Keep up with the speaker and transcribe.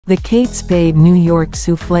The Kate Spade New York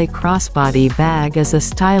Soufflé crossbody bag is a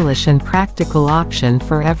stylish and practical option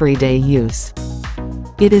for everyday use.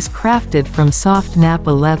 It is crafted from soft nappa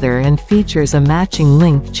leather and features a matching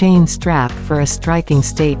link chain strap for a striking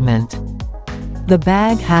statement. The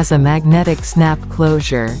bag has a magnetic snap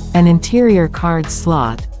closure, an interior card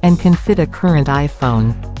slot, and can fit a current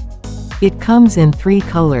iPhone. It comes in 3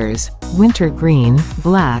 colors: Wintergreen,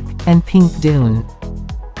 Black, and Pink Dune.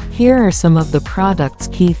 Here are some of the product's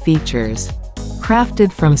key features.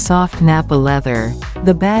 Crafted from soft nappa leather,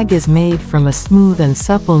 the bag is made from a smooth and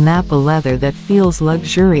supple nappa leather that feels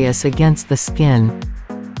luxurious against the skin.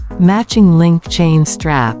 Matching link chain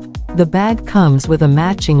strap. The bag comes with a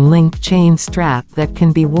matching link chain strap that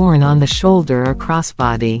can be worn on the shoulder or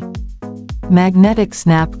crossbody. Magnetic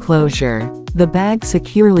snap closure. The bag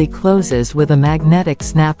securely closes with a magnetic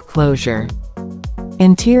snap closure.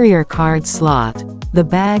 Interior card slot. The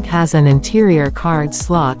bag has an interior card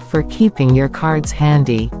slot for keeping your cards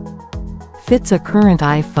handy. Fits a current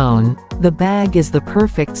iPhone. The bag is the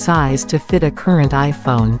perfect size to fit a current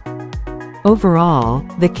iPhone. Overall,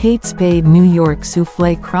 the Kate Spade New York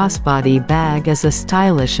Soufflé crossbody bag is a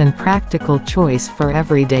stylish and practical choice for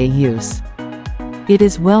everyday use. It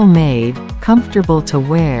is well made, comfortable to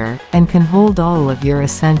wear, and can hold all of your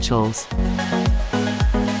essentials.